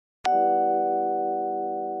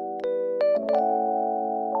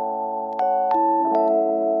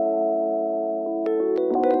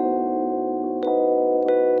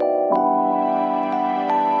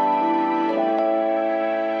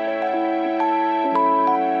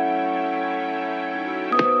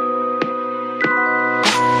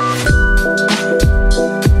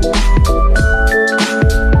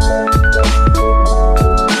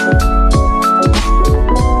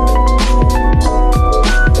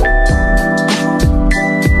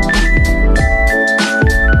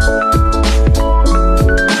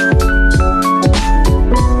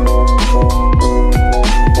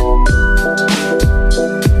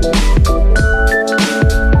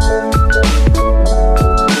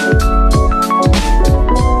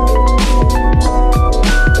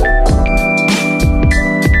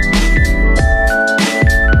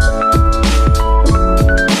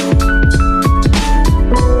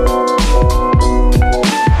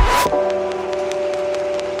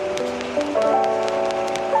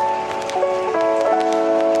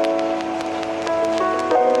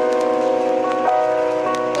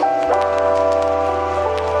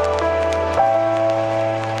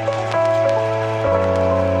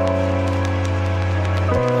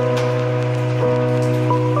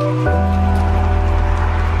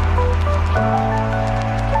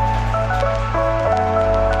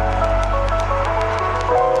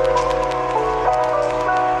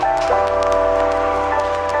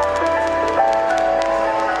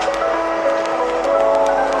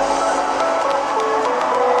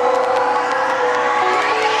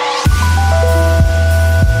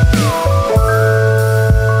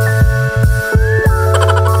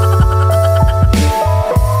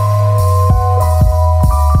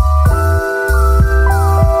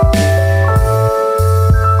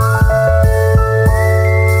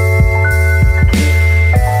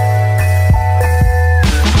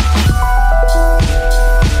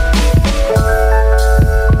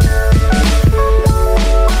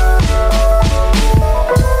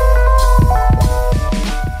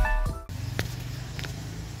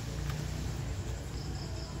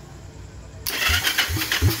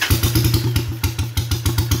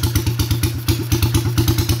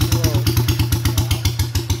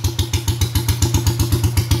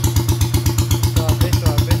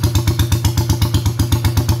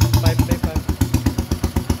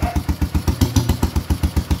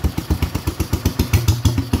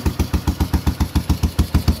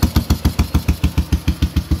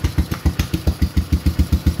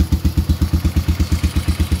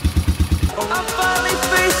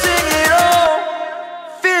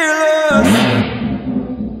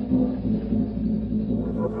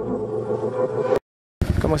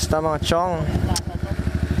Kamusta mga chong?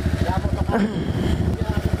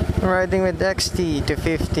 Riding with XT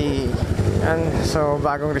 250. And so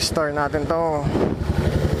bagong restore natin to.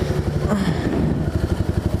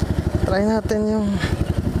 Try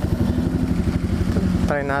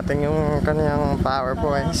natin yung kanyang power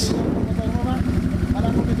boys.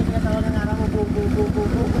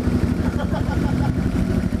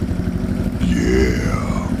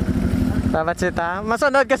 Yeah. Dapat sita.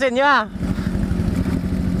 Masunod kasi niya.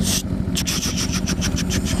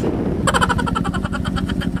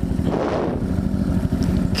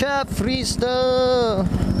 Freestyle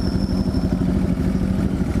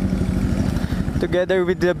together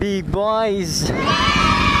with the big boys,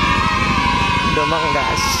 the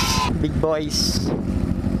mangas, big boys.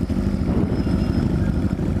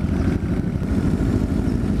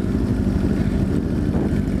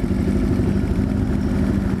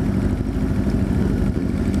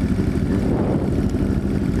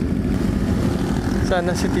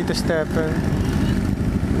 Sana si Tito Stephen.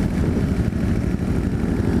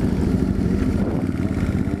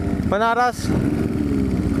 Manaras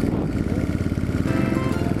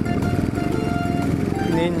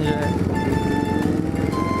Ninja.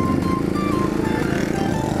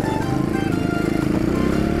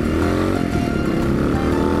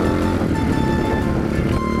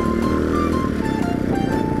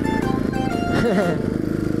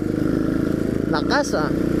 Lakas ah.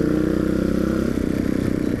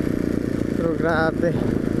 Pero grabe.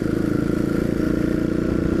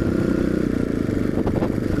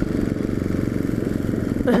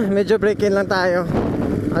 Medyo break-in lang tayo.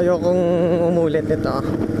 Ayokong umulit nito.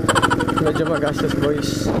 Medyo magastos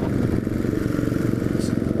boys.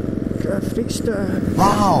 Freestyle.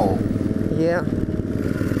 Wow! Yeah.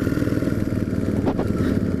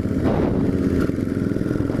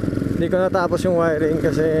 Hindi ko natapos yung wiring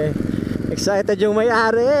kasi excited yung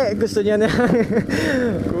may-ari. Gusto niya na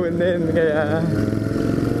kunin. Kaya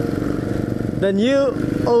the new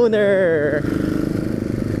owner.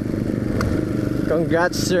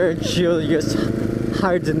 Congrats Sir Julius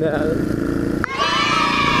Hardinal.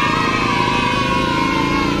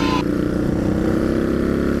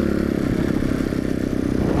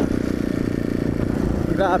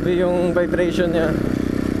 Grabe yung vibration niya.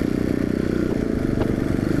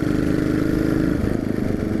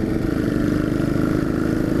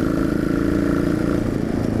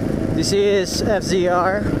 This is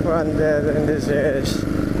FZR 100 and this is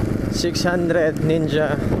 600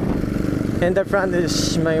 Ninja. In the front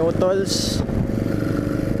is my Utols.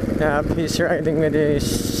 Yep, he's riding with his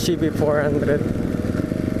CB400.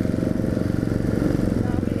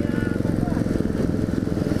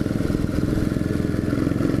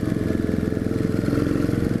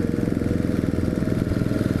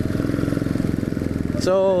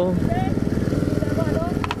 So,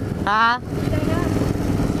 ha?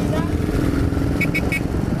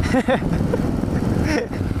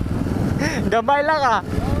 Gabay lang ah.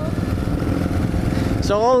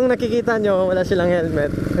 So kung nakikita nyo, wala silang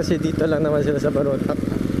helmet kasi dito lang naman sila sa Barotac.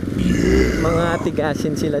 Mga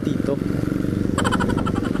tigasin sila dito.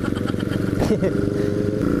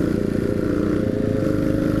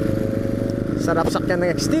 Sarap sakyan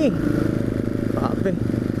ng XT. Pape.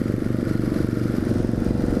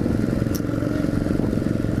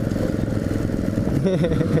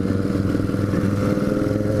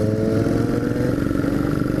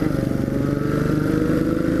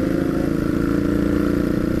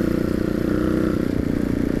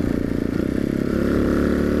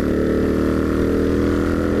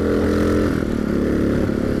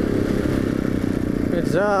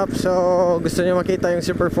 Up. So gusto nyo makita yung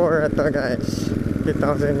Super 4, ito guys,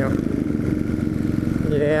 kita ko sa inyo.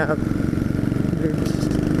 Yeah,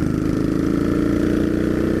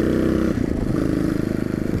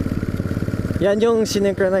 yan yung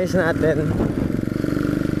synchronize natin.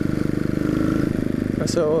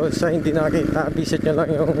 So sa hindi nakita, visit nyo lang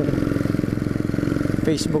yung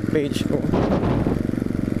Facebook page ko.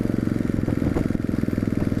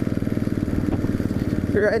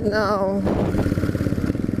 Right now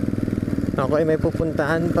ako ay may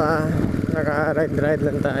pupuntahan pa. Naka-ride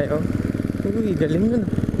lang tayo. Uy, galing nun.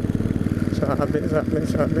 Sabi.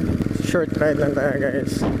 Short ride lang tayo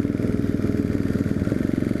guys.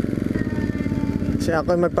 Kasi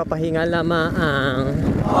ako ay magpapahinga lamang.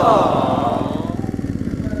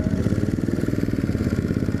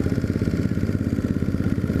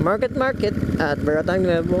 Market at Baratang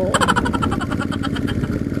Level.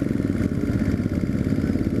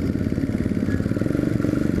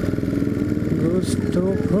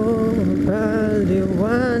 Gusto ko ba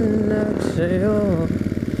maliwanag sa'yo.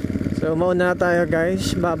 So mauna tayo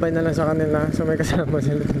guys, babay na lang sa kanila. So may kasama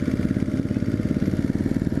sila.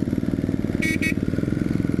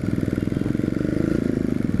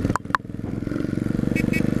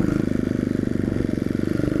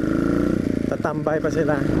 Tatambay pa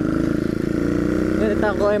sila. Ngunit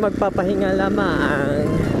ako ay magpapahinga lamang.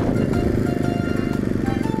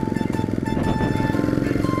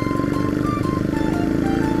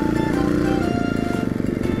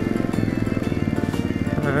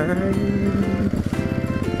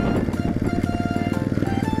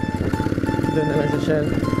 Doon na lang sa Shell.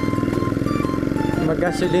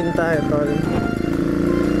 Mag-gasoline tayo, tol.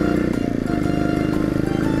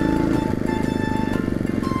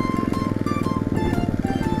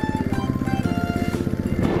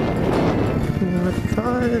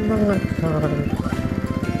 Mga tol.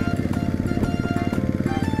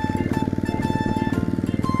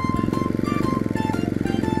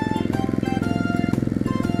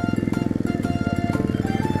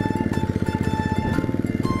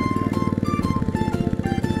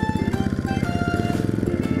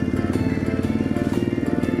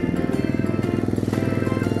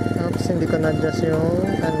 Hindi ko na-adjust yung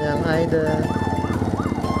kanyang idle,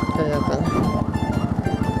 kaya pala.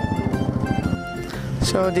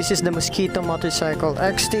 So this is the Mosquito Motorcycle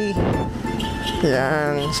XT.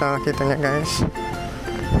 Yan, so nakita niya guys.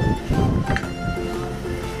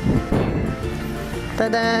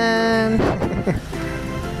 Tadan!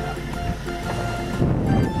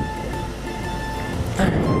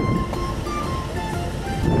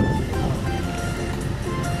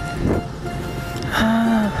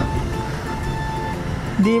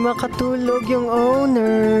 Di makatulog yung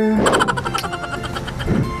owner.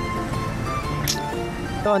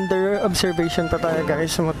 Under observation pa tayo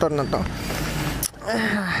guys sa motor na to.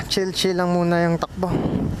 Chill lang muna yung takbo.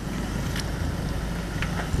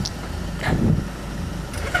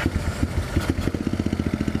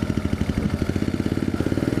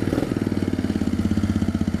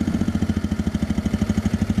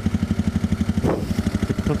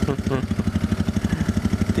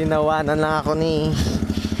 Tinawanan lang ako ni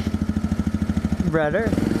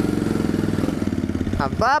brother.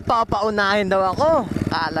 Aba, papaunahin daw ako.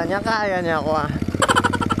 Kala niya kaya niya ako ah.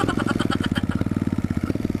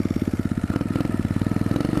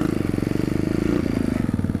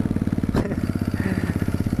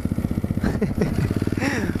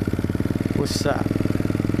 Pusa.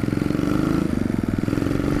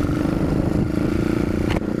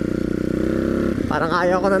 Parang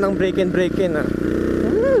ayaw ko na ng break-in ah.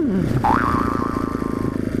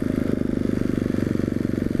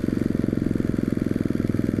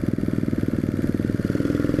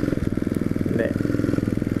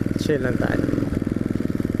 Chill lang tayo.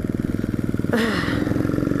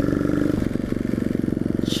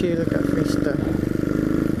 Chill ka, Krista.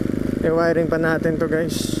 I-wiring pa natin to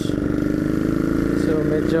guys. So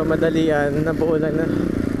medyo madalian, nabuo lang na.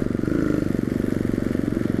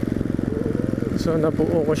 So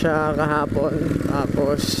nabuo ko siya kahapon.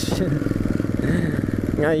 Tapos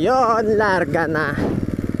ngayon larga na.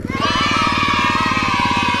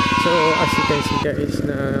 So as you can see guys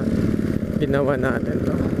na ginawa natin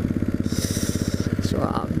to.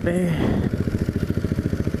 Suabe.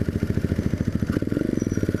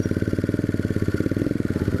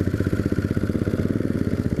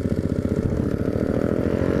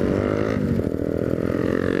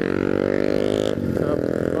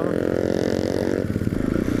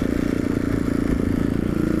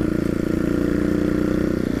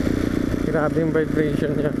 Grabe yung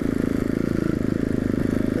vibration niya.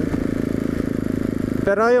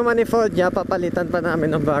 Pero yung manifold niya papalitan pa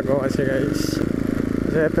namin ng bago kasi guys.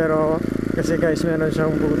 Kasi guys meron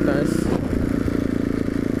siyang butas.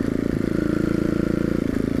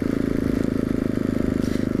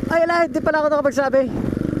 Ay ala, di pala ako nakapagsabi.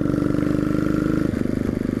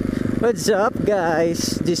 What's up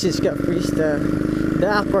guys? This is Caprista, the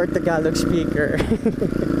awkward Tagalog speaker.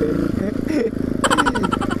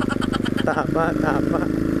 Tama.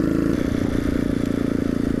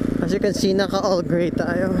 As you can see, naka all gray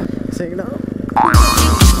tayo. Sige na.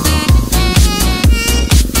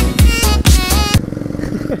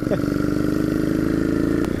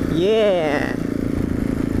 Yeah.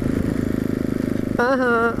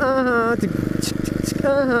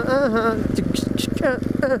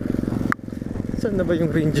 Saan na ba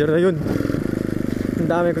yung Ranger na yun? Ang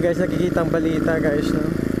dami ko guys nakikitang balita guys, no?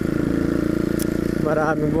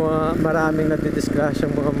 Maraming nadidiscrash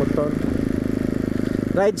yung mga motor.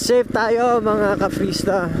 Ride safe tayo mga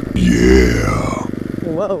ka-freesta. Yeah.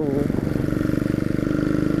 Wow.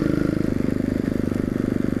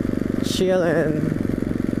 chill and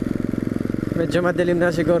medyo madilim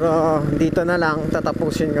na siguro. Dito na lang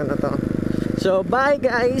tatapusin ko na to. So bye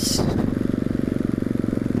guys,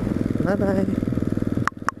 bye bye.